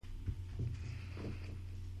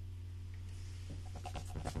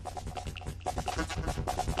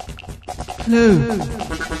Hello,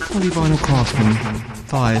 Polyvinyl Craftsmen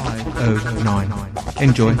 509.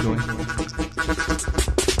 Enjoy.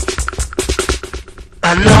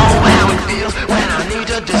 I know how it feels when I need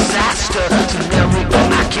a disaster to memory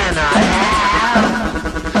I cannot have.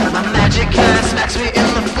 My magic hand smacks me in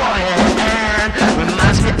the forehead and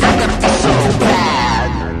reminds me I could be so bad.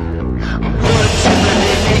 Would you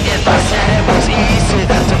believe me if I said it was easy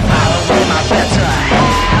to file away my better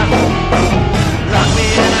half? Lock me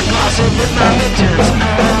in a closet with my mittens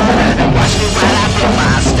and watch me while I blow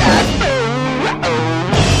my stack.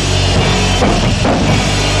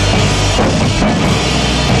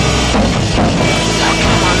 Now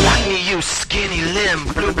come on, lock me, you skinny limb,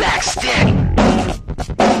 blue black stick.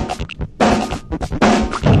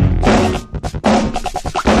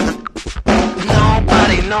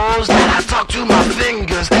 Nobody knows that I talk to my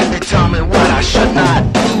fingers. They tell me what I should not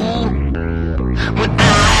do. When I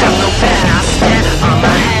have no pen, I stand on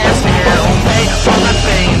my hands and wait for the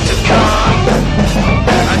pain to come.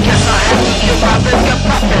 I guess I have to kill my finger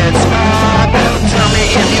puppets. Tell me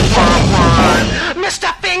if you want one. Mr.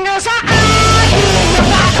 Fingers, I eye you. You're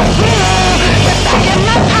like a fool. You're back in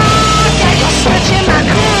my pocket. You're stretching my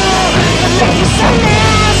cool. You make me so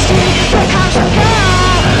nasty. Here comes a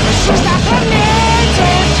girl. She's not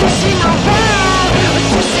permitted to see my world.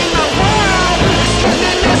 To see my world. Excuse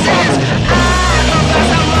me, missus. I confess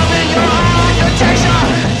I'm loving your architecture.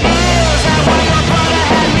 Is that why your brother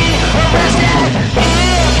had me arrested?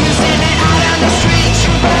 If you see me out on the street,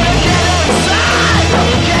 you better get inside.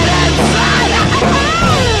 Get inside.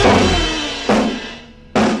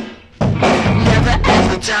 Never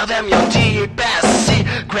ever tell them your deepest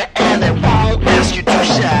secret, and they won't ask you to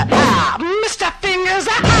shut up. Mr. Fingers,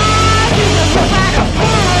 I you look like a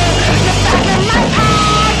fool. You're back in my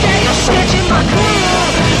pocket. You're snitching my cool.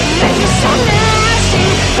 You make me so nasty.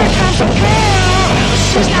 Here comes a girl.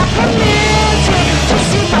 She's not permitted to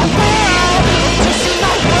see my world. To see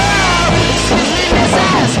my world. Excuse me,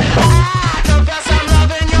 missus. I confess I'm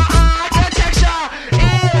loving your architecture.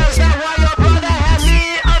 Is that why your brother had me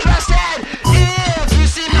arrested? If you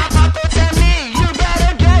see my puppets and me, you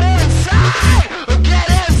better get inside. Get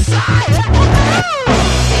inside.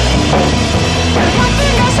 My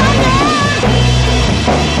fingers are numb.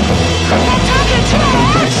 I'm talking too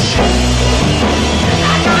much.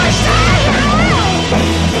 I gotta stay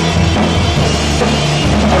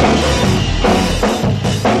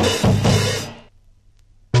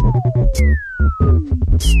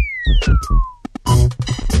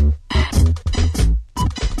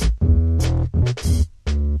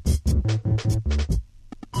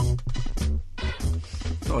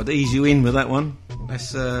Thought I'd ease you in with that one.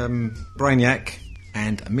 That's Brainiac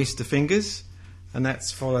and Mr. Fingers, and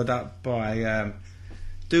that's followed up by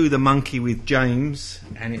Do the Monkey with James,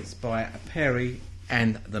 and it's by Perry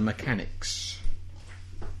and the Mechanics.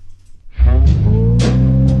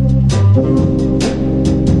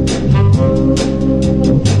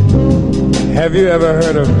 Have you ever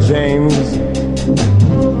heard of James?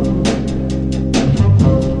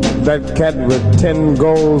 That cat with 10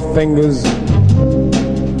 gold fingers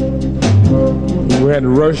who had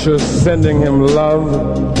Russia sending him love,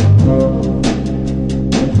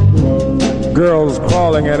 girls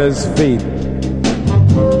crawling at his feet.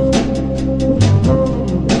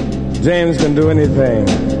 James can do anything.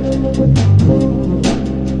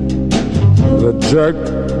 The jerk,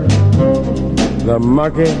 the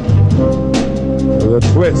monkey, the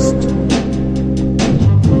twist.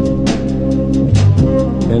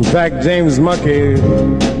 In fact, James Monkey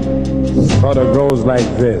sort of goes like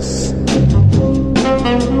this.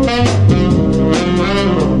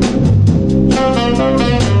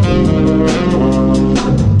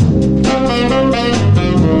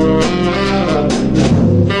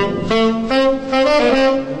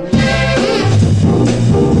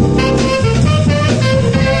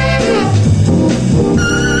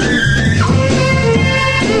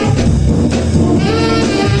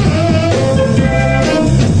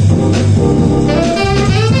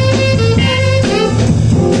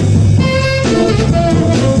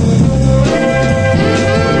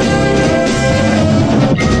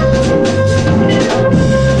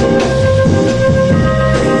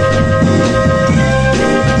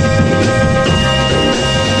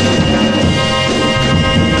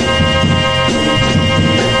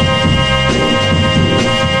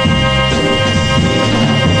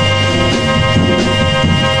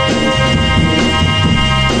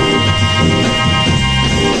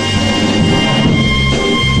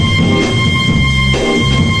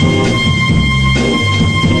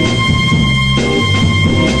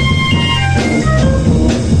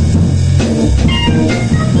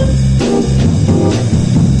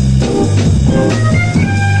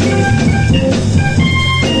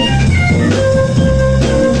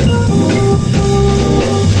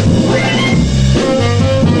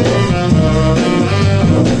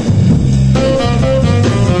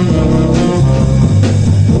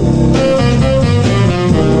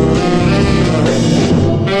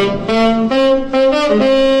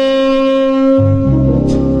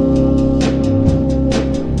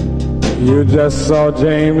 You just saw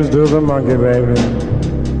James do the monkey, baby.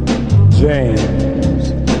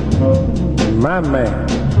 James, my man.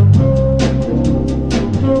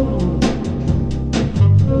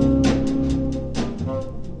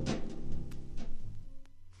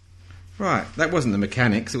 Right, that wasn't the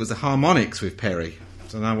Mechanics, it was the Harmonics with Perry. I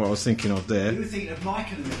don't know what I was thinking of there. You were thinking of Mike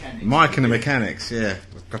and the Mechanics. Mike and the Mechanics, yeah.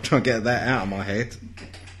 I've got to try and get that out of my head.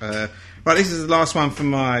 Right, this is the last one from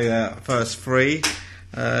my first three.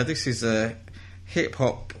 This is a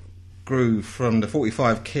hip-hop groove from the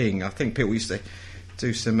 45 King. I think people used to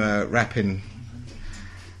do some rapping.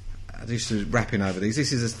 I used to rapping over these.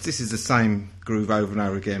 This is the same groove over and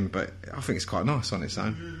over again, but I think it's quite nice on its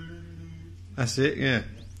own. That's it, yeah.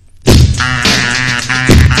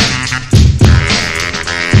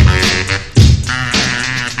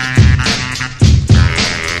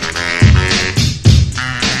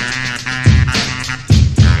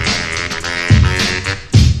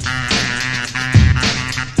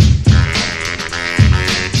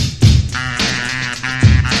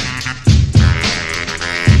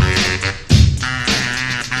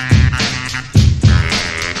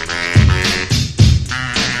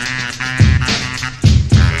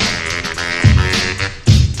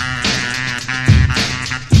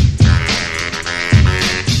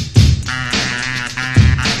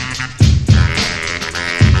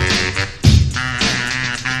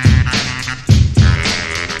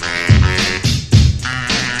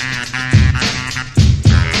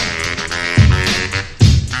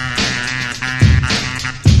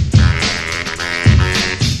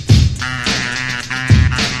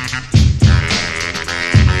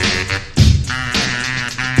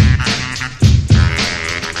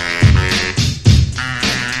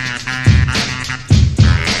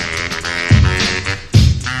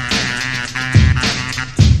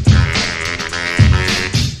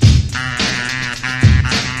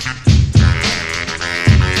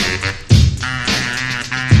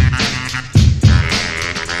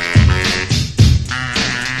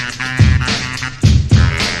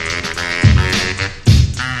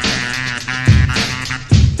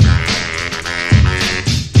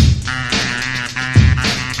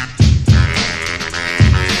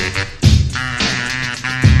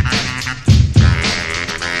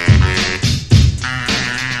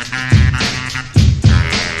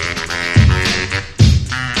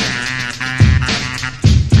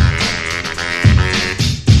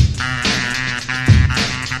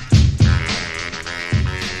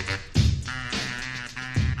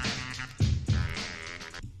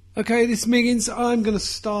 Okay, this is Miggins. I'm going to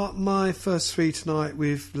start my first three tonight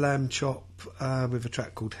with Lambchop with a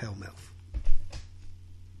track called Hellmouth.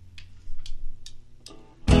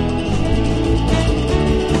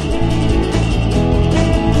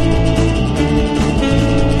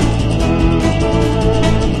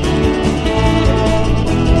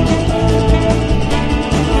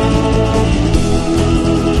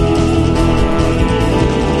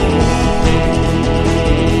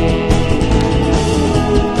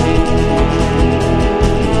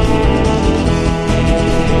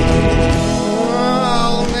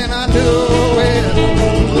 Oh, man, I knew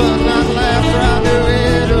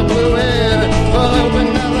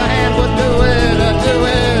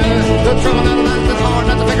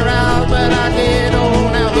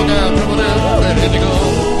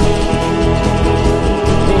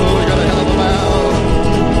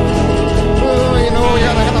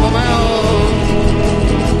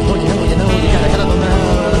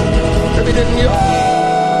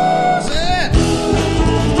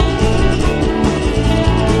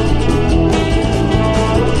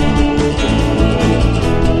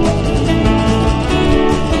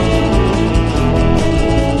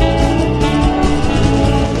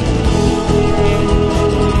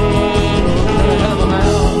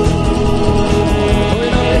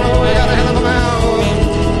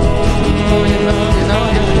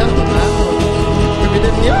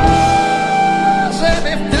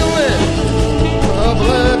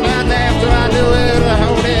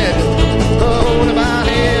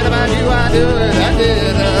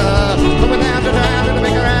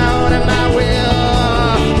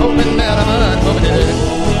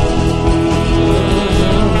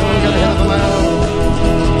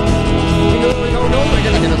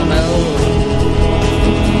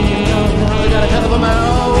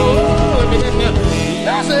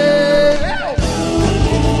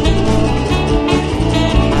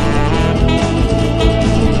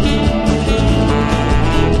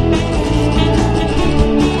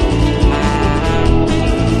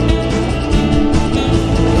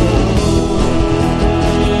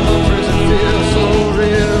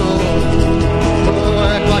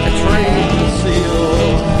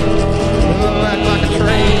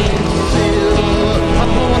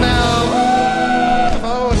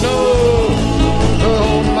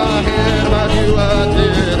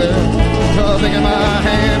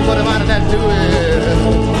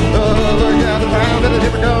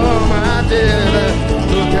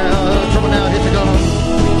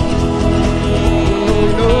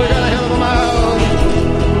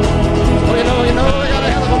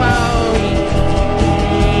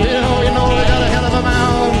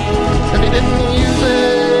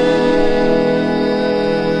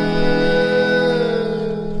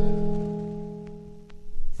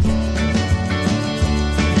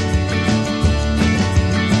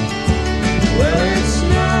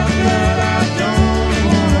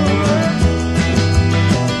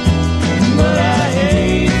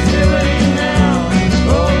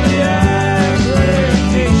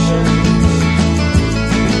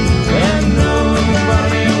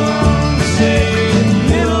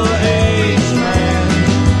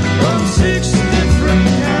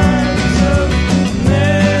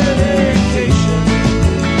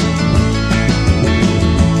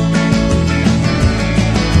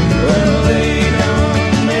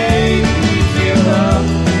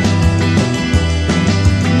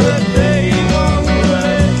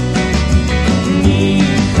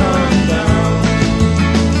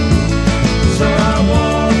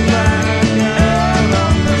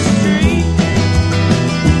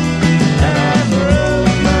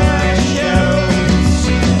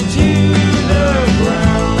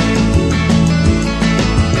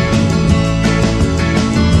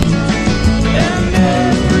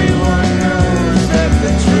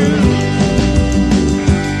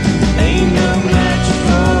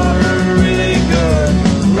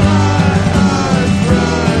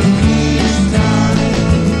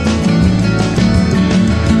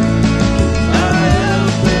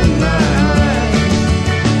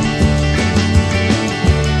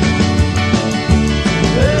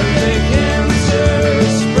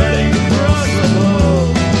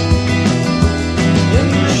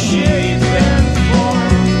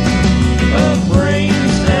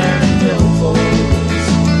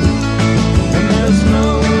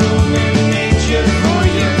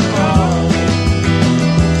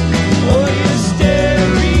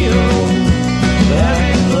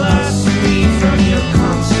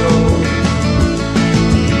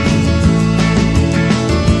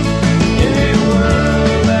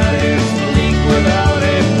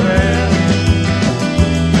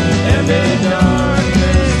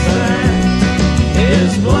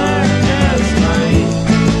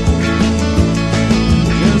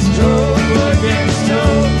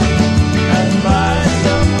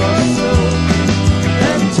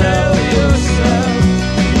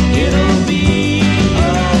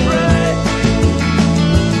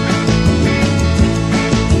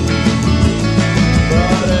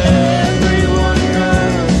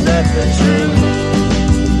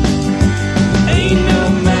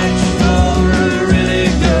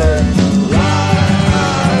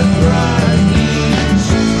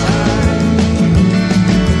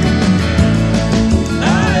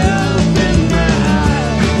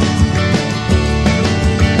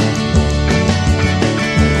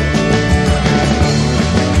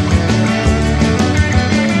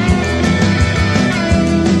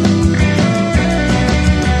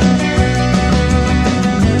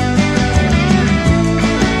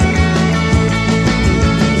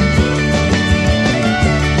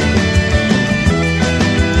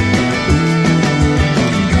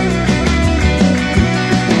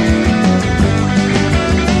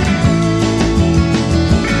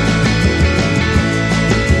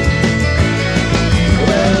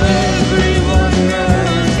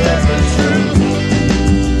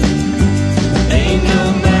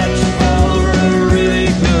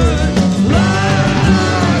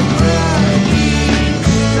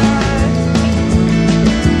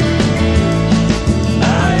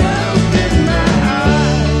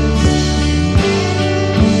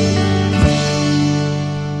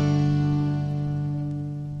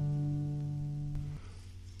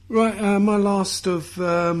my last of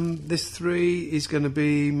this 3 is going to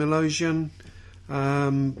be Malojian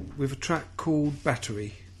with a track called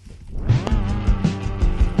Battery.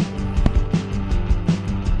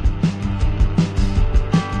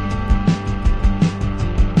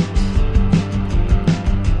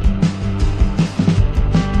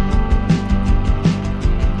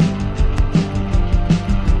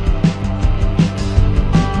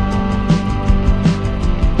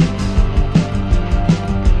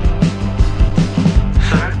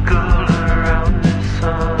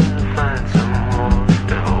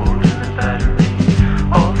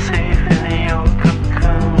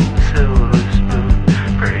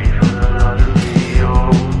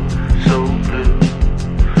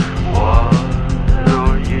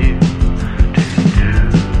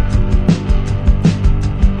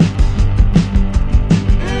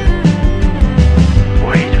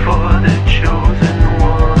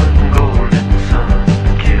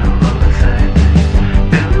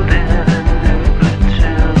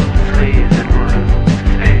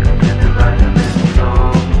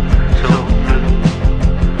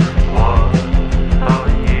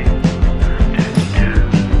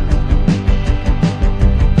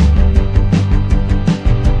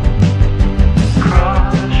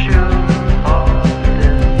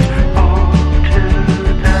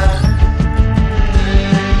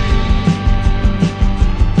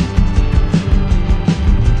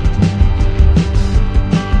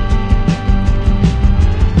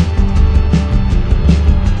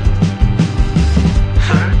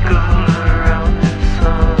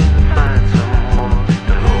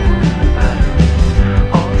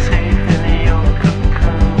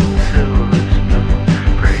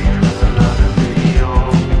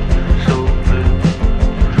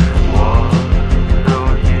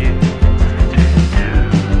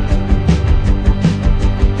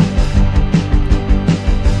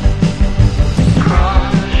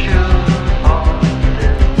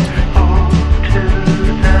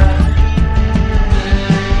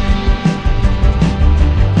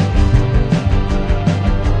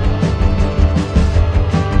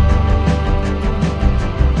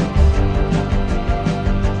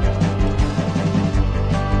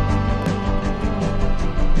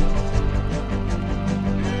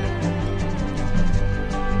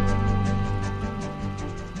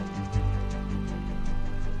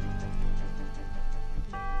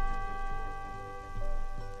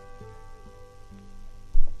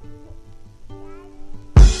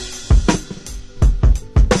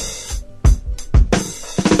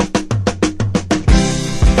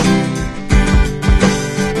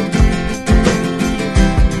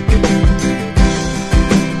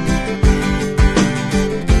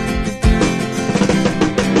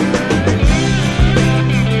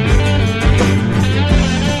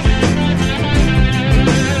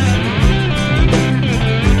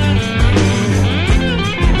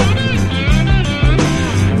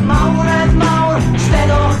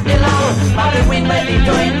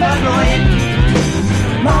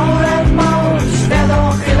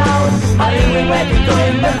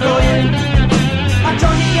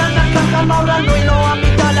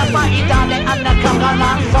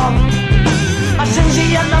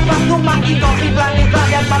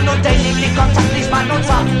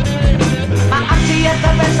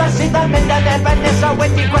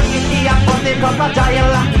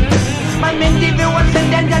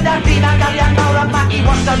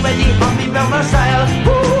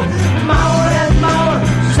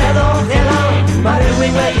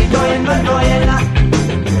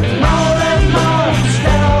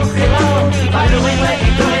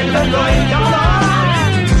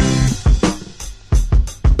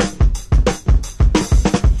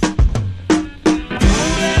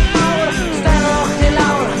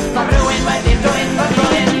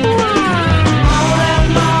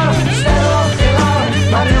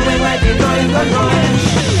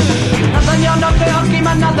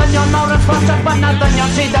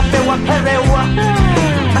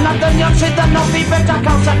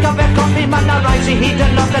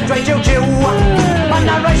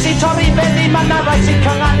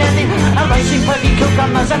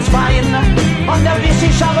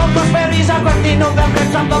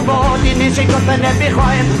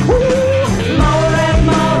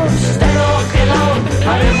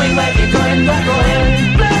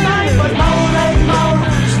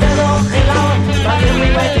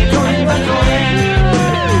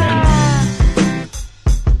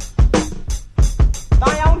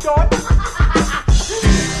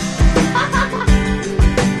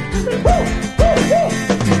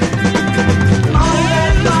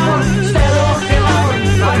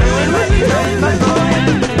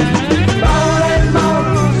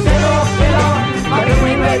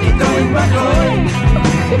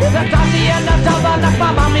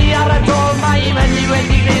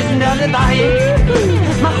 y ddau.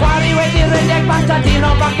 Mae chwari wedi redeg bantadino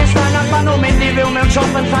Pakistan ac maen nhw'n mynd I fyw mewn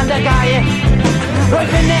siop yn Llandegau.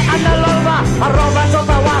 Roedd hynny yn y lolfa a Robert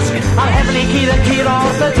oedd y wasg a'r heflu cydd yn curo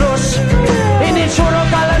wrth y drws. I ni'n siŵr o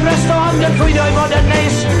gael yn resto ond yn llwyddo I fod yn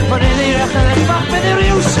neis. Mae'n un i'r eich yn eich bach bydd i'r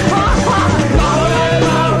iws. Mawr e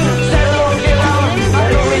mawr, serwch I lawr, a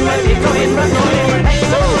rhywun wedi coi'n brynwyr.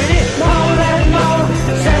 Mawr e mawr,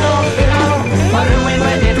 serwch I lawr, a rhywun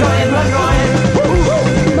wedi coi'n brynwyr.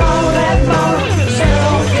 Mawr e mawr,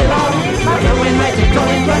 serwch I lawr, a rhywun wedi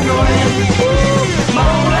coi'n brynwyr.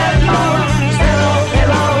 Mawr e mawr, serwch I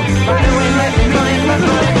lawr, a rhywun wedi coi'n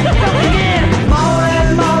brynwyr. Mawr e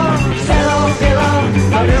mawr, serwch I lawr,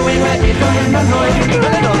 a rhywun wedi coi'n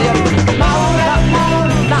brynwyr. Mawr e mawr,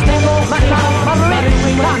 serwch I lawr, a rhywun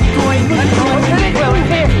wedi coi'n brynwyr.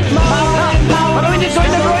 Mae rhywun wedi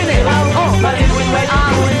troi'n y groen I.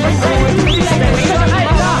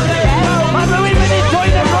 Mae rhywun wedi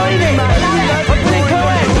troi'n y groen I. Oedd ti'n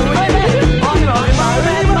clywed?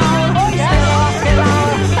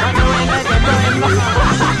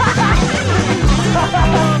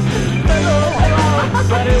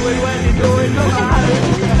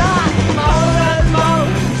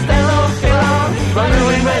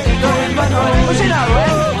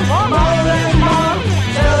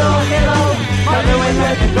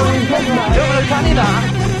 Dwi'n canu dda.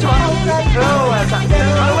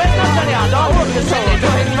 Mae'n wedi syniadol. Sydyn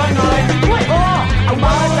dwi'n rhaid oed. O! A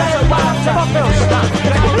mae'n dweud wath Tebot Piws.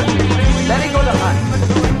 Very good of that.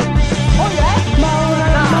 O ie?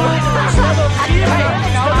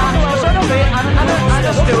 Sôn o fi, yn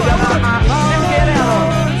y studio a dim geiriau o.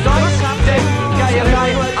 Does dim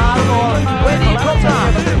geiriau ar ôl. Wedi cwta.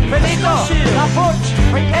 Finito. La pwt.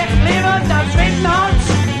 Eich lifen dan svin nons.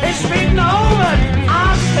 Is svin oven.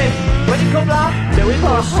 Arstig. Wedi cwbla. Dewi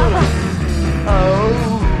bos.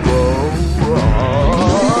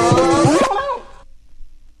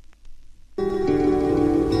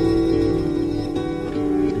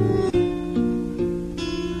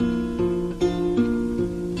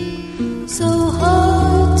 So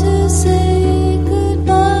hard to say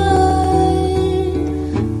goodbye,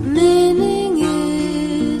 meaning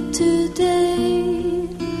it today.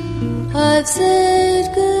 I've said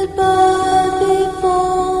goodbye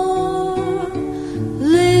before,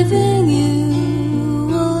 leaving you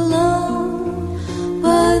alone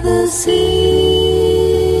by the sea.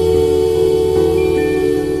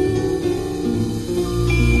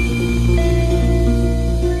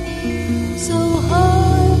 So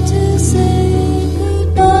hard to say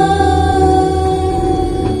goodbye.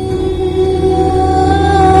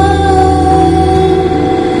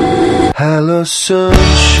 Hello,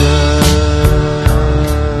 sunshine.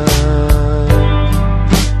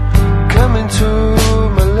 Come into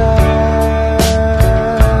my life.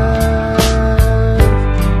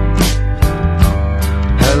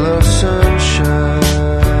 Hello, sunshine.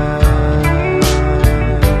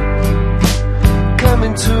 Come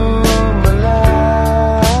into my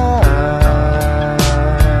life.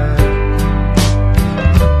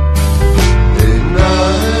 In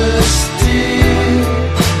honesty,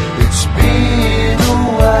 it's been a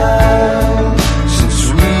while since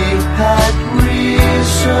we had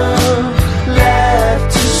reason left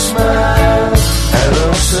to smile. Hello,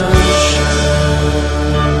 sunshine.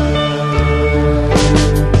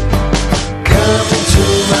 Come into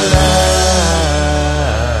my life.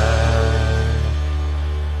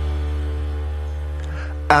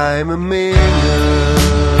 I'm a miner.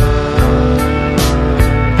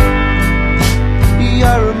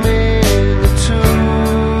 You're a miner too.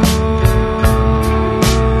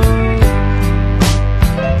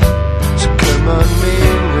 So come on,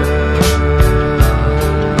 miner.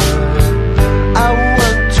 I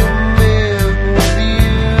want to live with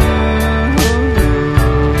you.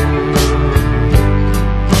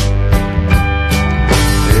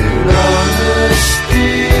 In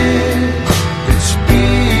honesty, it's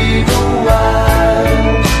been a while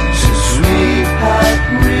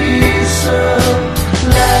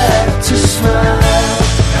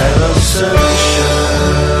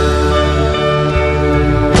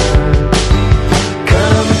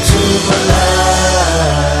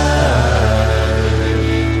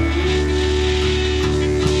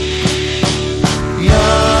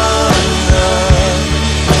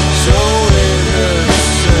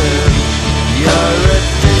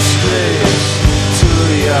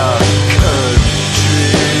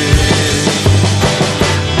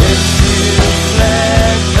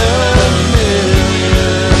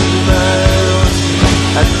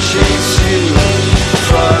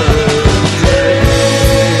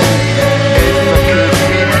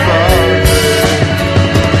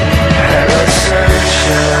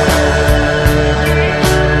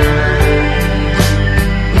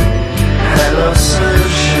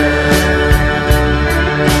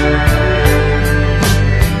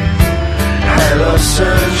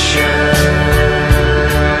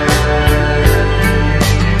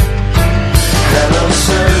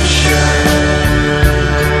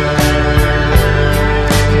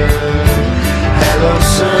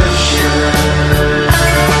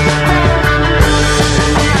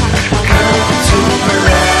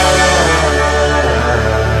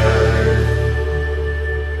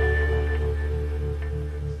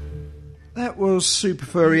was Super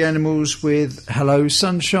Furry Animals with Hello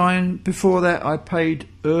Sunshine. Before that, I played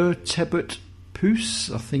Tebot Piws.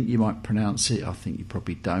 I think you might pronounce it. I think you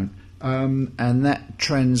probably don't. And that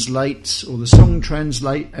translates, or the song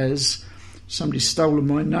translate as Somebody's Stolen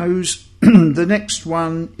My Nose. The next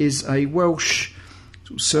one is a Welsh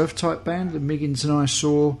sort of surf type band that Miggins and I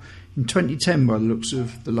saw in 2010 by the looks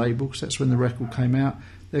of the label, because that's when the record came out.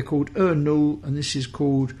 They're called Niwl, and this is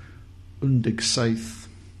called Undegsaith,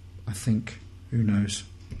 I think. Who knows?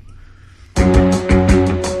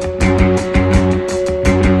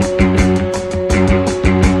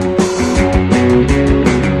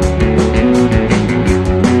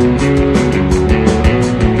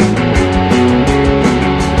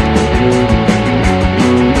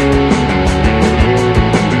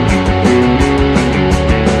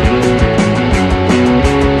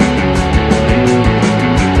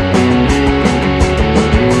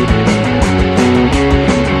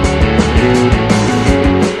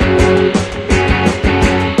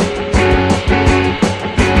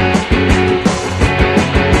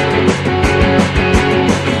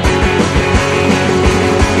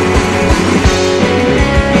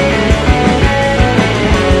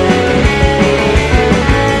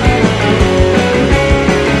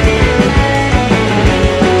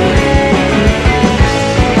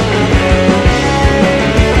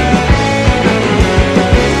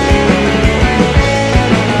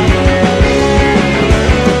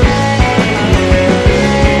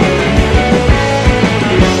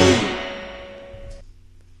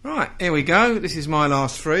 Go. This is my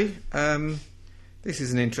last three. This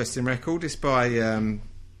is an interesting record. It's by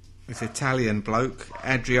this Italian bloke,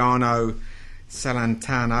 Adriano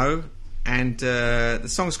Celentano, and the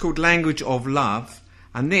song's called Language of Love,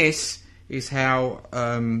 and this is how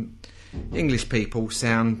English people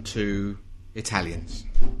sound to Italians.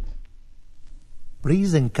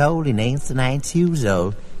 Freezing cold in ancient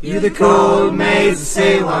usual. You the cold maids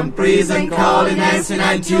say one freezing cold in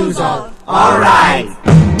ancient usual. Alright.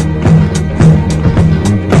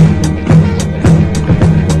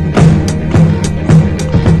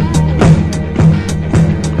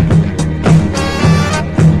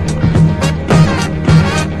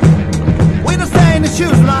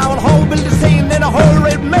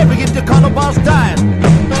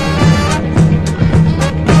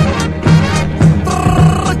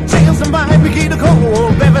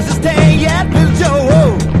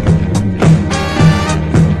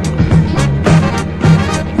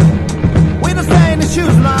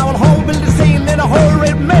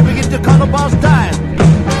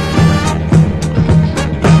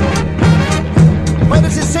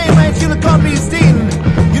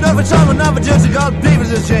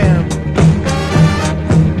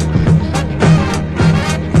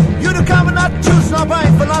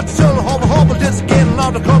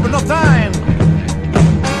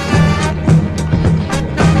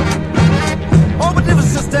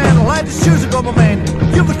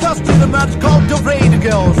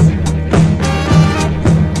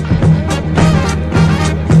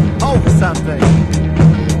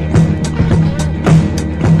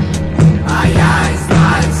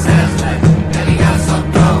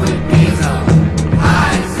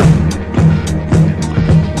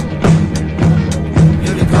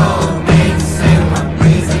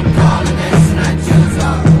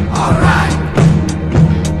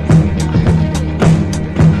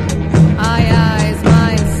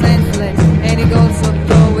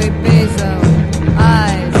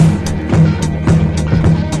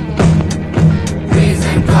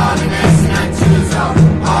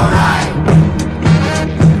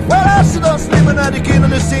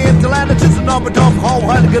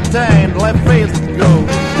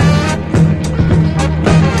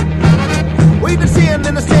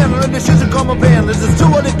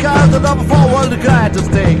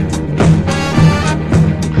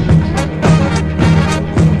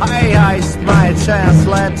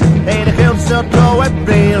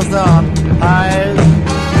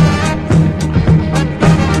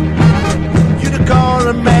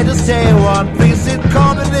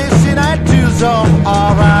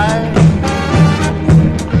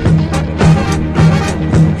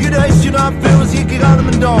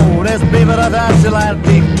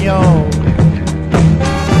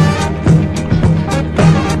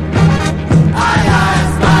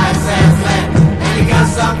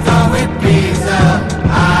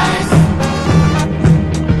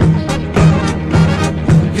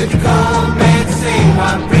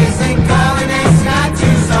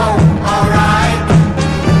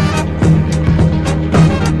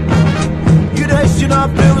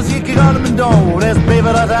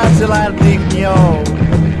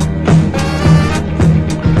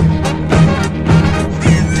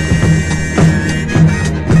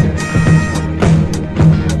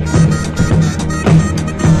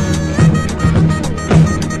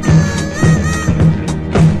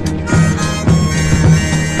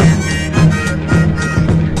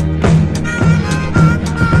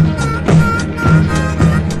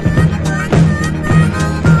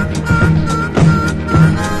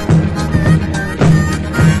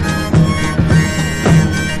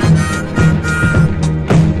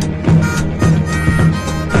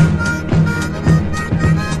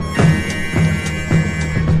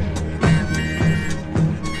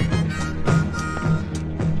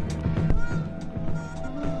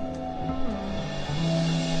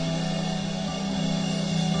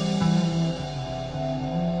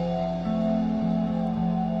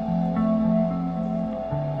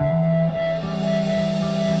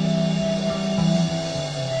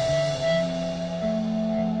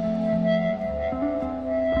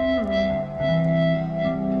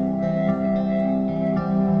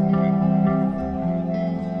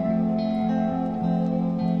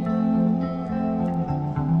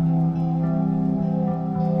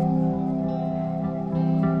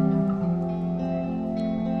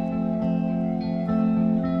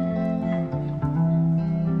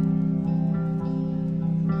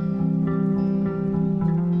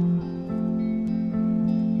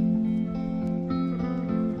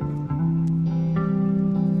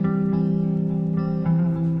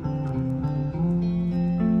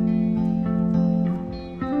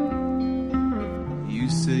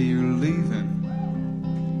 you're leaving.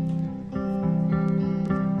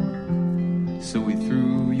 So we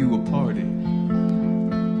threw you a party.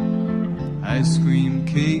 Ice cream,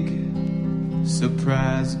 cake,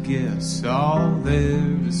 surprise guests, all there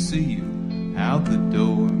to see you out the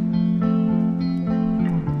door.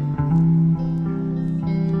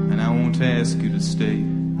 And I won't ask you to stay,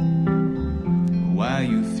 why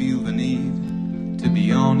you feel the need to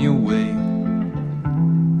be on your way.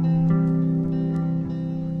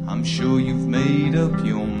 I'm sure you've made up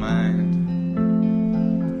your mind.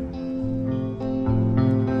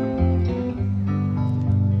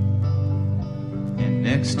 And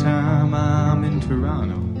next time I'm in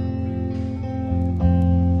Toronto,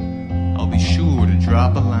 I'll be sure to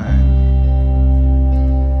drop a line.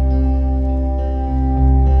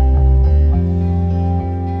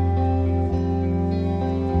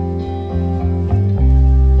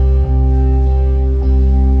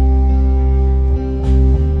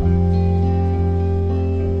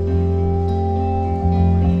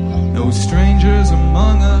 Strangers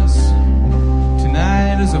among us,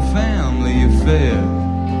 tonight is a family affair.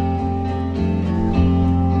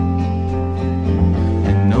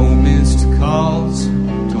 And no missed calls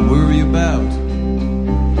to worry about.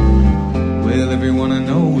 Well, everyone I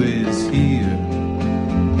know is here.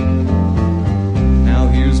 Now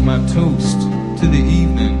here's my toast to the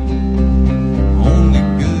evening. Only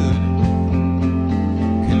good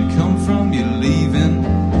can come from you leaving.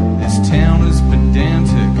 This town is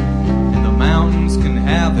pedantic, mountains can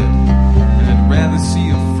have it, and I'd rather see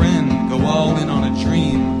a friend go all in on a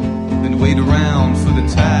dream than wait around for the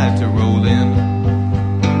tide to roll in.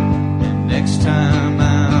 And next time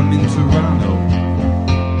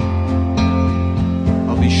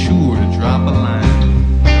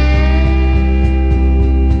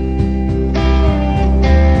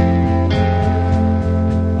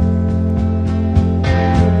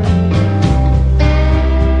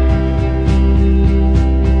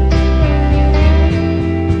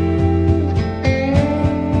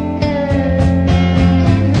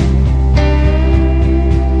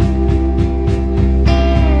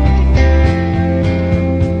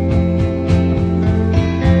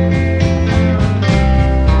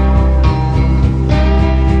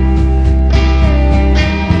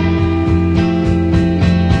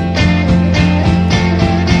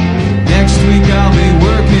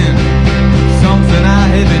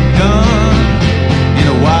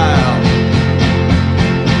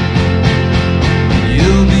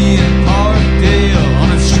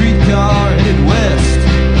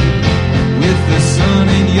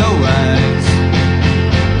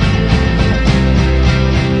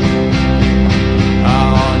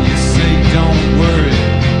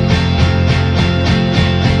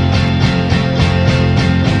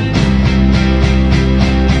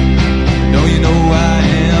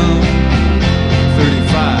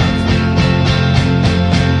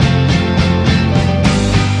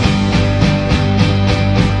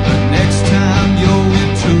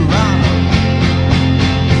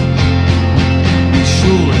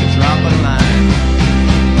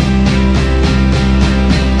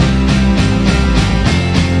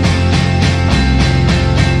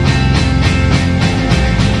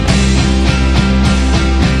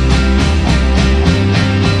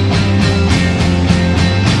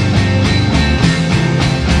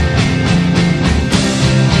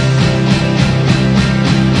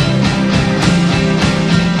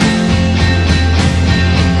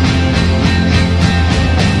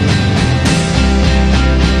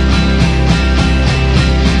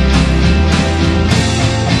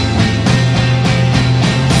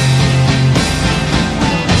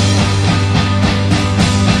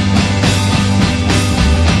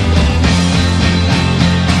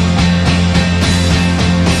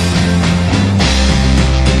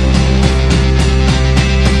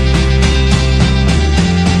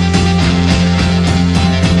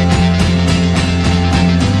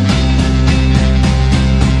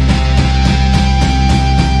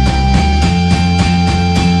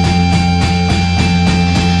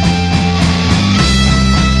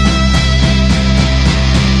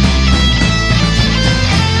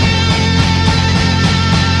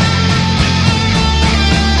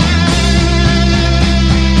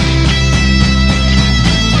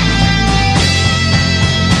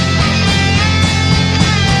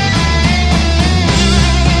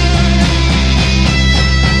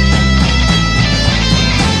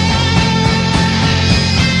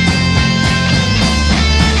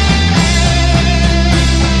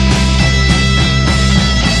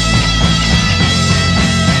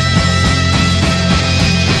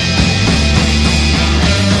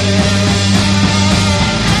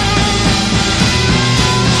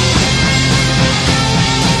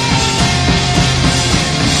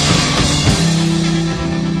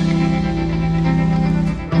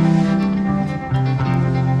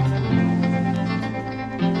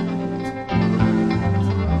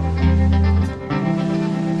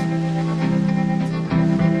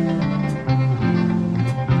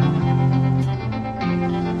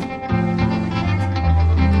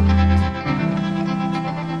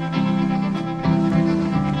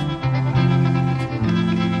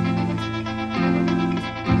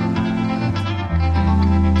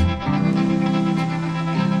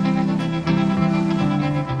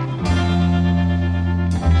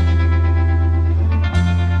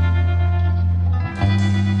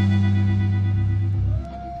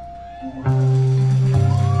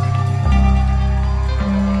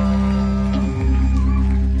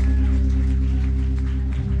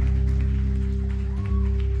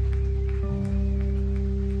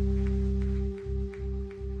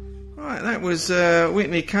Right, that was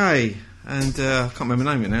Whitney K. And I can't remember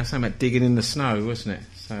the name of it now. Something about digging in the snow, wasn't it?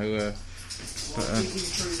 So,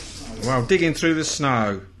 Digging Through the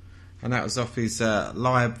Snow. And that was off his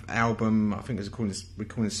live album. I think it was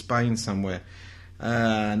recorded in Spain somewhere.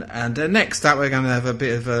 And next up, we're going to have a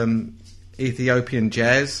bit of Ethiopian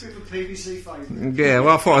jazz. Bit of a PVC favourite. Yeah,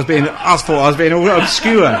 well, I thought I was being all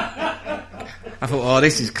obscure. I thought, oh,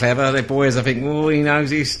 this is clever. The boys, I think, oh, he knows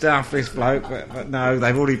his stuff, this bloke. But no,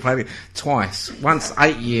 they've already played it twice. Once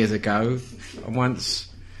 8 years ago, and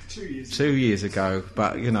once 2 years ago.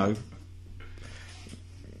 But, you know,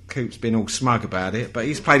 Coop's been all smug about it. But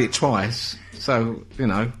he's played it twice. So, you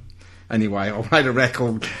know. Anyway, I made a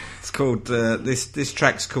record. It's called, this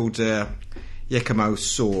track's called Yekermo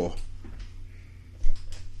Saw.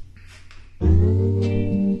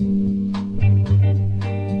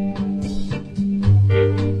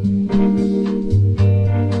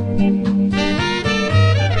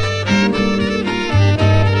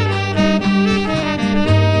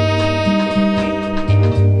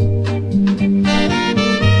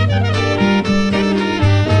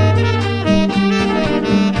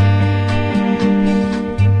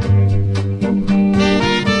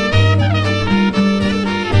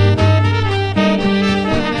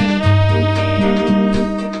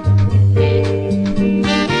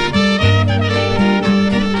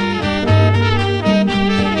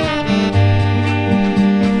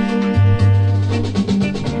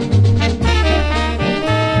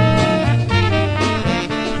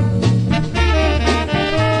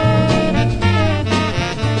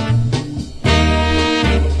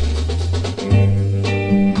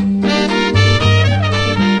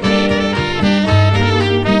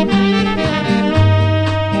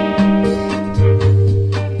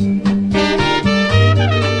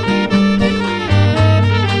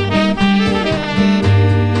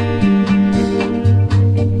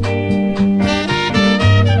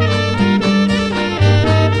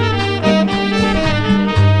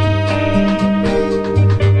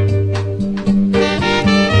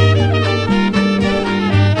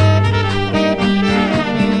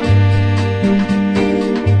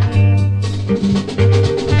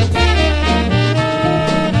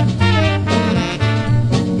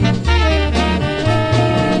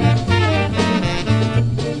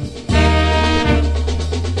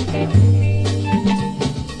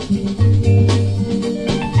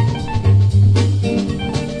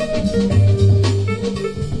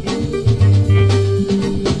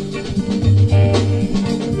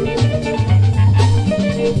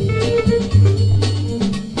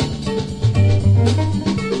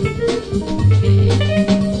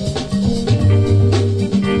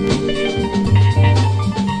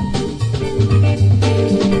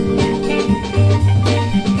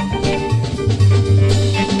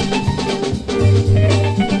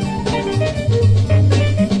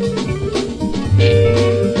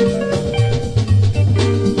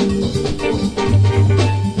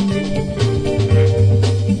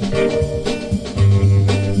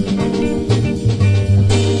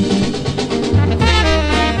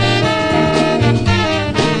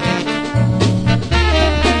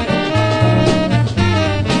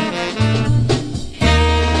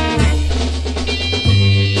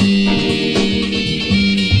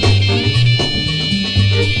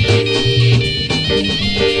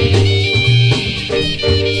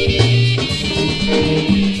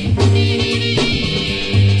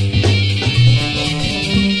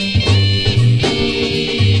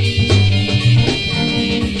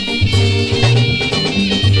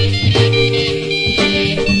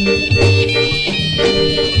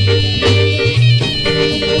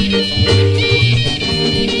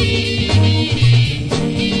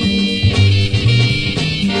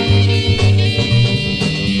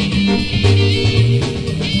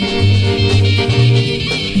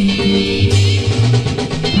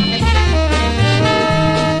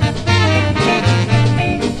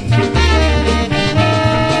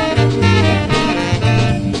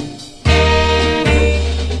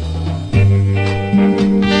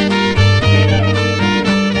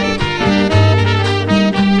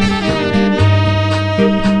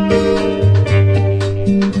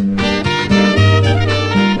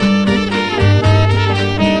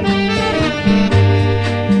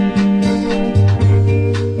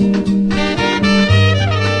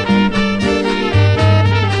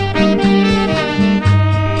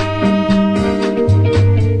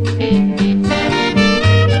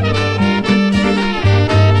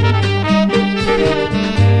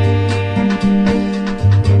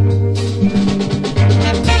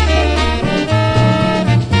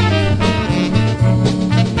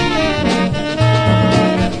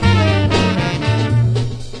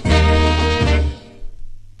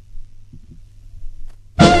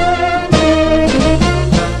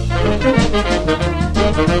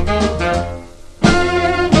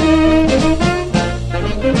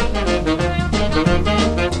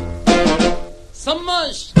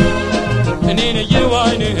 ሰማሽ እኔን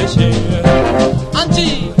የዋይነሽ አንቺ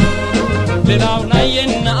ሌላው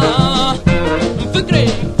ናየና ፍቅሬ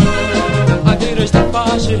አገረሽ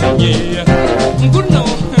ተፋሽኝ ጉድ ነው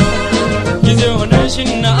ጊዜ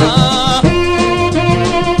ሆነሽና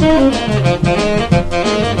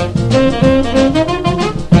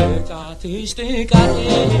ቃትሽ ጥቃቴ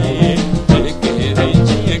ፍቅርሽ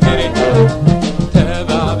እግሬ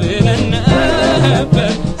ተባብለን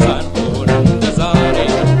ነበር ሳንሆን እንደ ዛሬ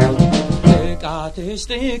ጥቃትሽ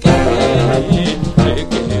ጥቃቴ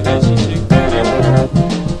ፍቅርሽ እግሬ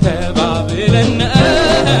ተባብለን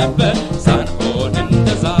ነበር ሳንሆን እንደ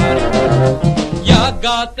ዛሬ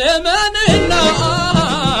ያጋጠመንና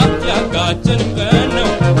ያጋጨን ቀን ነው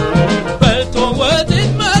በልቶ ወጥት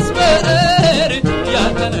መስበር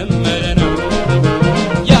ያልተለመደ ነው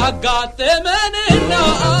ያጋጠመንና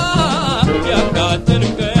ያጋጨን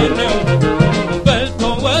ቀን ነው በልቶ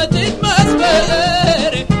ወጥት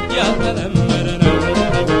መስበር ያልተለመደ ነው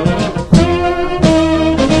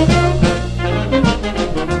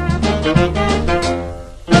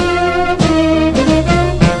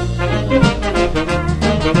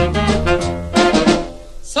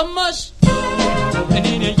ሰማሽ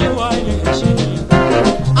እኔን የዋይነሽ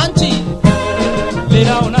አንቺ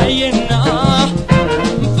ሌላውን አየና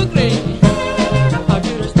ፍቅሬ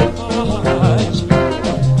አገረሽ ተፋሽ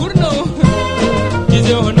ጉድ ነው ጊዜ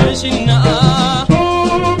ሆነሽና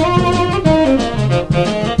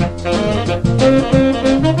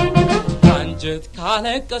አንጀት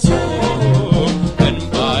ካለቀሱ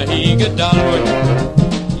እንባይ ይገዳል ወይ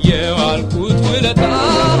የዋልኩት ውለታ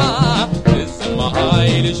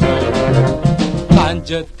ኃይልሽ ነው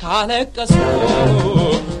አንጀት ካለቀሱ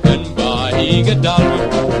እንባይ ይገዳል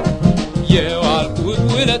የዋልኩት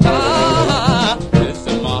ውለታ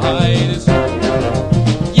እስማ ኃይልሽ ነው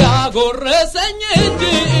ያጎረሰኝ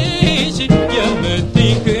እጅሽ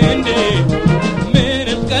የምትይ ክንዴ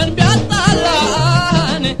ምንም ቀን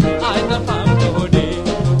ቢያጣላን አይጠፋም ከሆዴ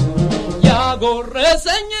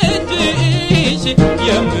ያጎረሰኝ እጅሽ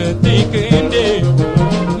የምትይ ክንዴ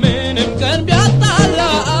ቀን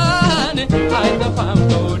ቢያጣላን አይጠፋም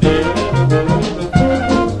ከወዴ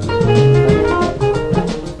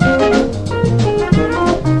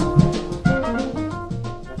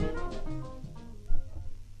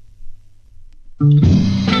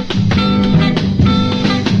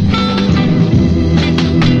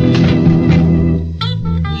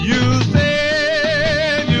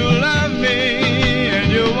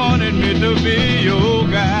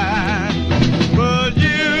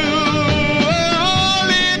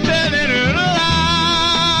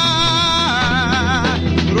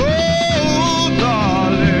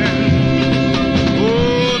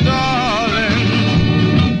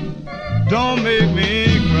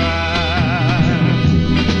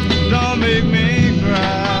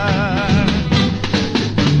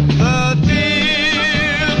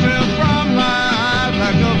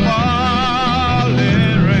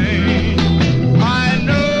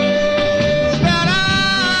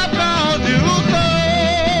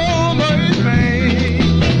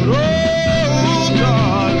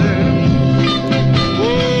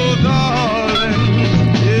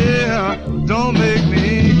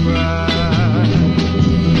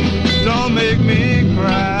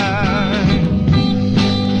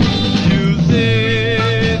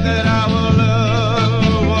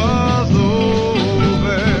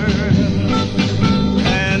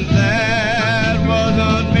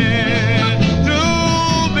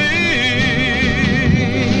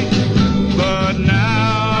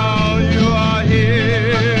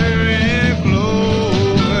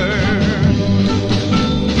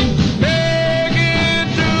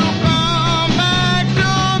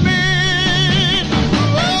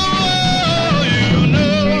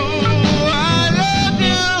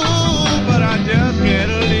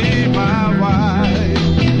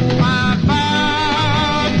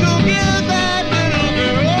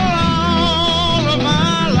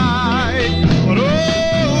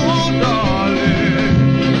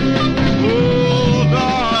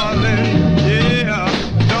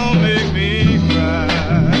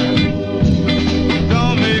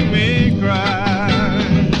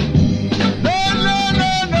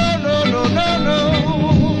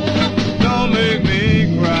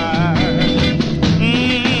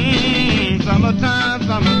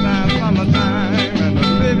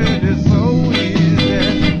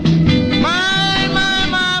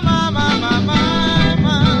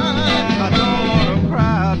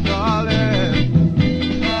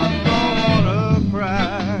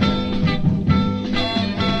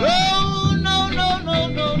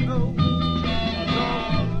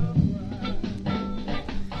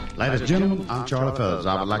and gentlemen, I'm Charlie Feathers.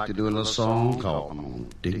 I would like to do a little song called I'm Gonna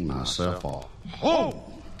Dig Myself Off. Oh!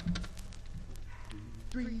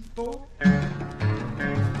 3, 4.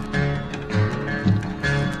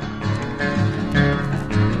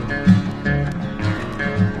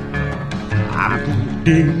 I'm gonna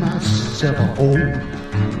dig myself a hole.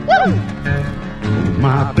 Woo! Put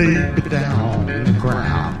my baby down in the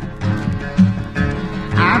ground.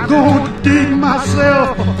 I'm gonna dig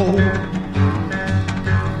myself a hole.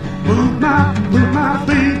 Move my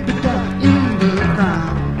baby down in the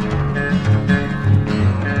ground.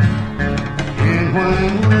 And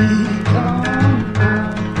when we come out,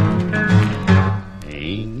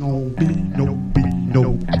 ain't gonna be no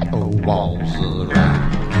walls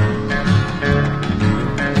around.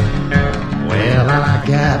 Well, I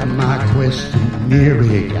got my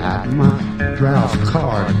questionnaire, got my draft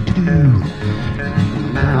card too.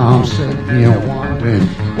 Now I'm sitting here wondering,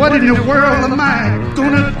 what in the world am I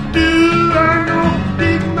gonna do? I'm gonna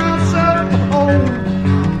dig myself a hole.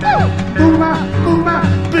 Move my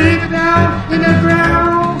baby down in the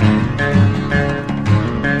ground.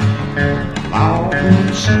 Lord, when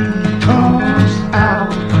she comes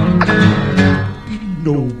out,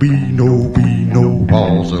 be no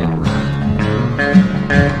balls around.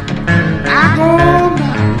 I go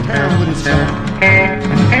knock down with a song.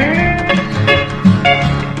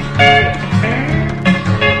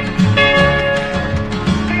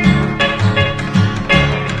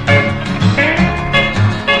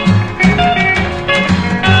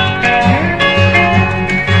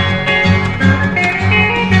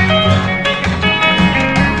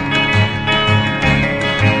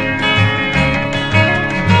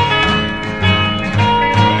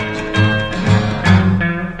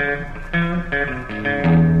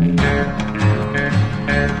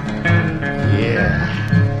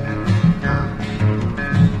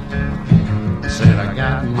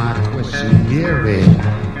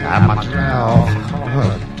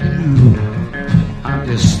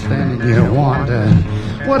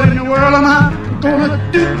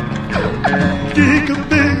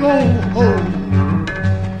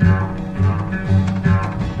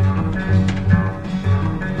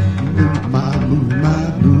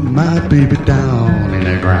 Baby down in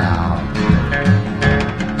the ground.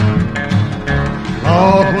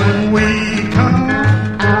 Lord, when we come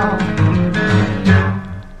out,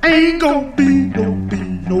 ain't gonna be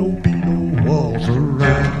no walls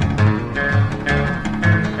around.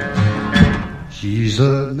 She's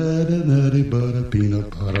a nutty butter peanut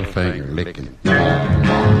butter finger licking.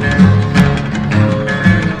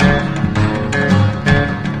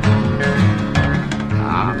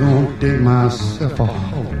 I'm gonna dig myself a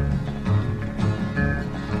hole.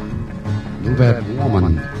 That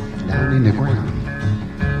woman down in the ground.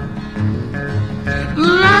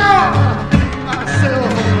 Lord,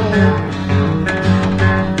 myself alone.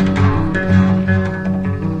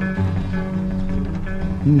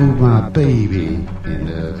 Move my baby in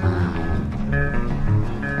the ground.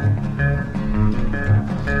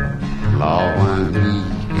 Lord, when we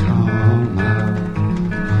come out,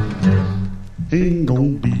 ain't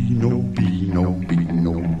gonna be no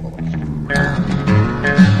walls around.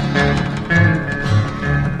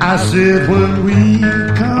 I said when we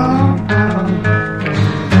come out,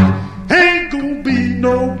 ain't gonna be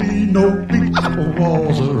no big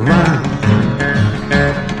walls around.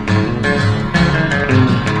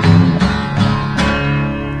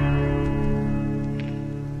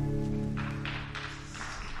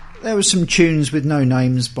 There were some tunes with no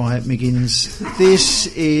names by Miggins. This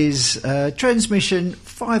is transmission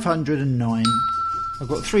 509. I've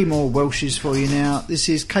got 3 more Welshes for you now. This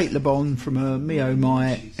is Cate LeBon from her Me Oh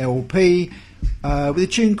My LP with a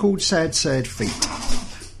tune called Sad Sad Feet.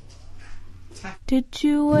 Did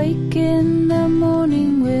you wake in the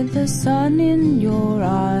morning with the sun in your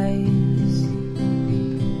eyes?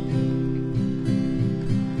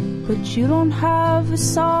 But you don't have a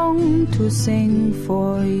song to sing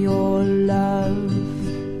for your love.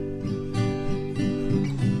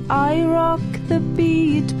 I rock the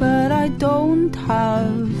beat, but I don't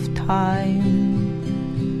have time.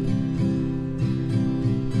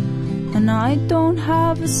 And I don't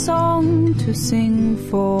have a song to sing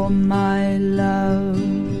for my love.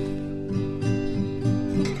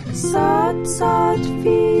 Sad, sad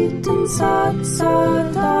feet and sad,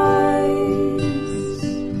 sad eyes.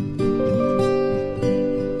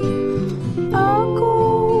 I'll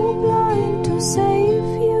go blind to save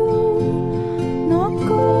you, not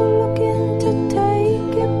go looking to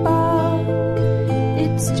take it back.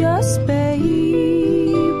 It's just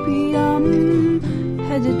baby, I'm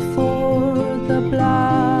headed for the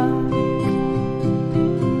black.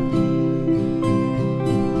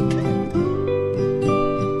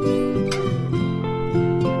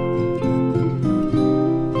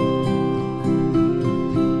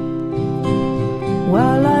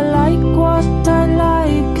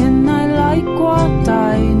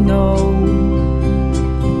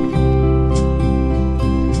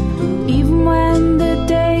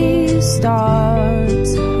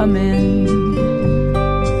 starts humming.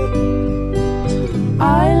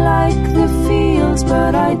 I like the fields,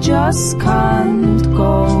 but I just can't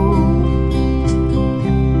go,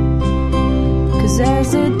 'cause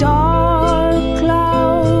there's a dark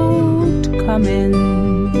cloud coming.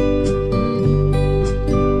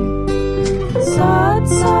 Sad,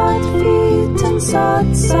 sad feet and sad,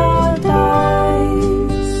 sad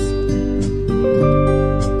eyes.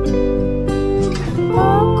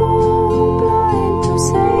 I'll go blind to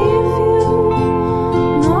save you,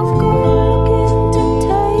 not go looking to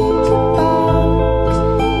take it back.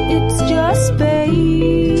 It's just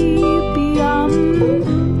baby, I'm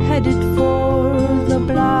headed for the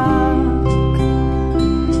black.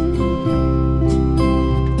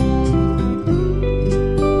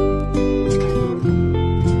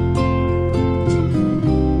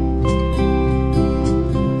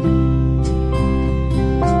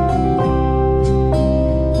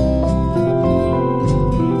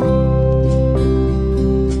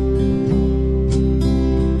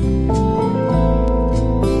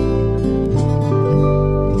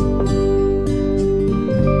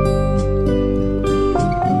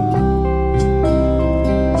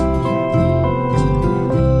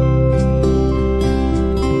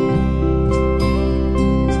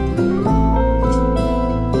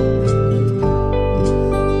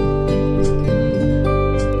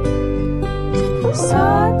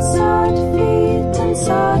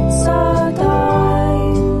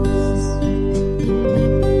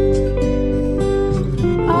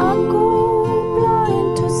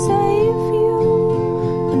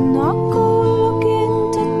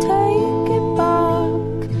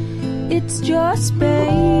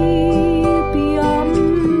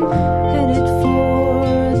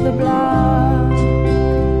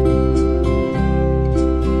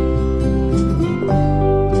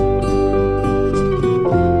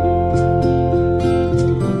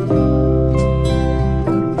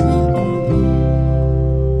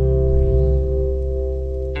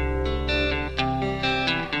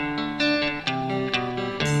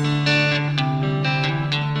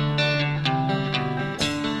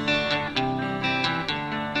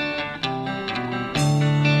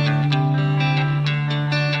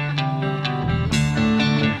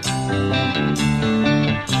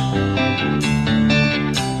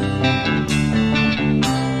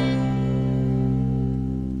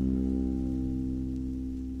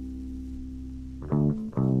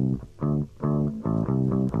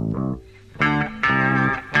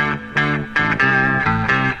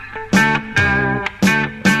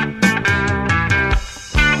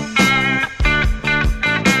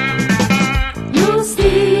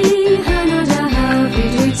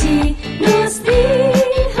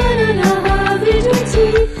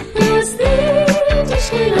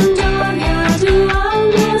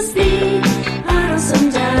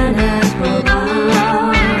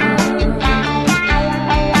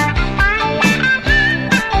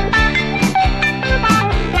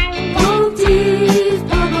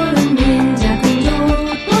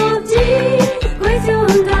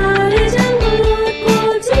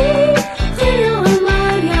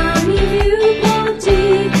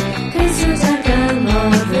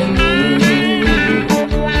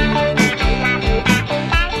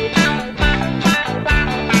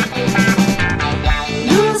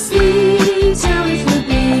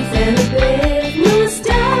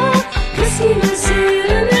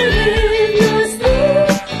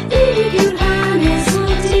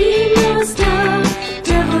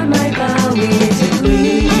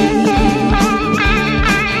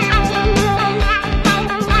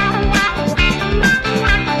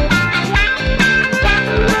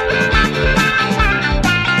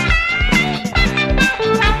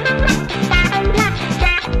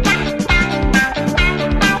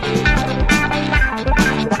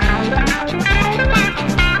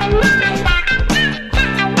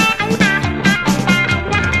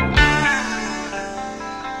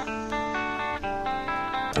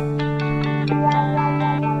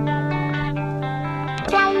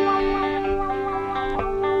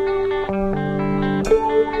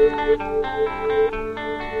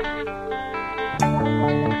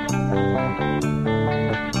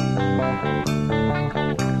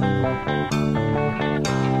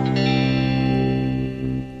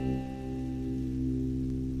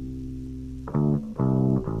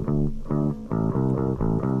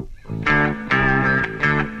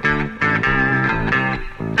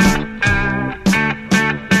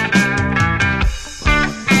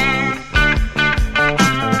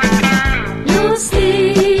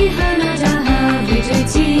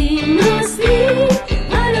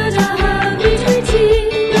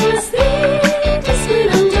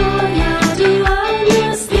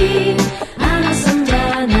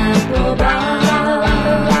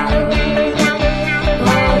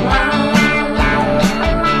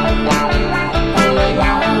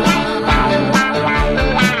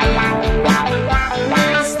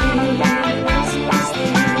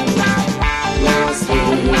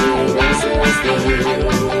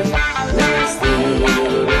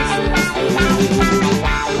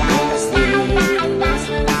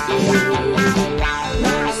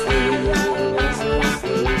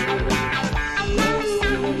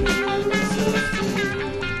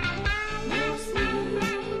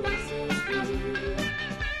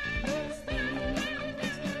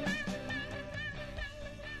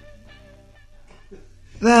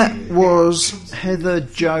 That was Heather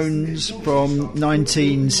Jones from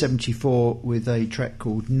 1974 with a track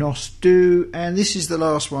called Nos Du, and this is the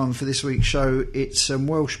last one for this week's show. It's some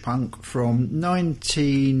Welsh punk from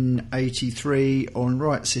 1983 on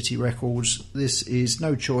Right City Records. This is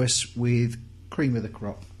No Choice with Cream of the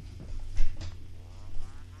Crop.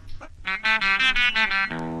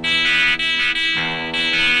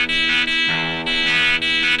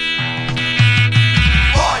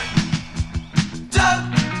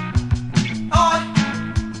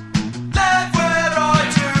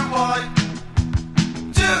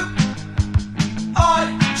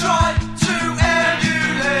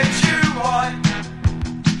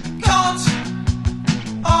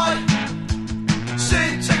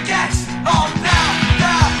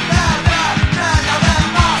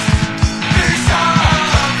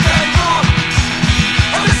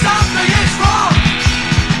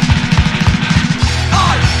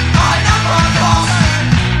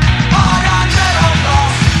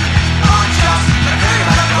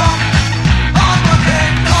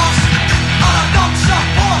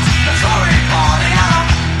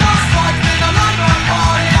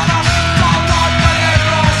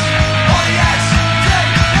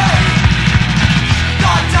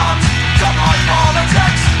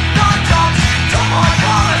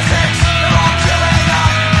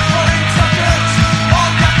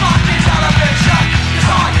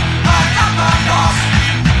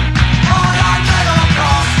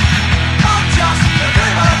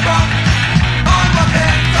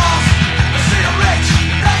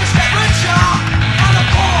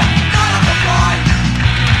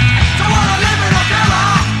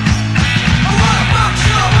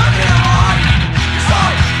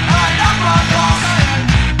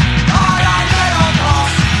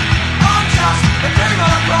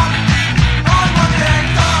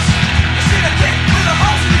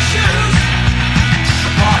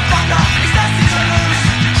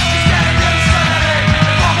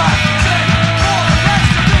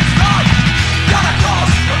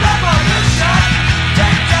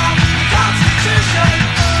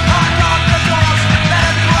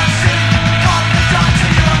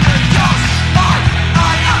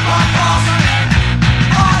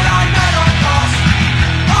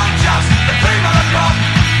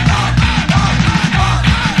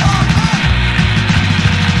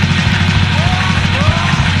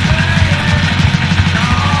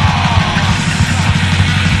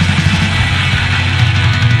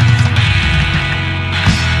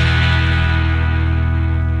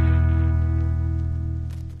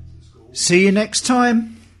 See you next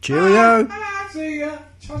time. Cheerio. See ya.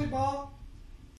 Johnny Bar.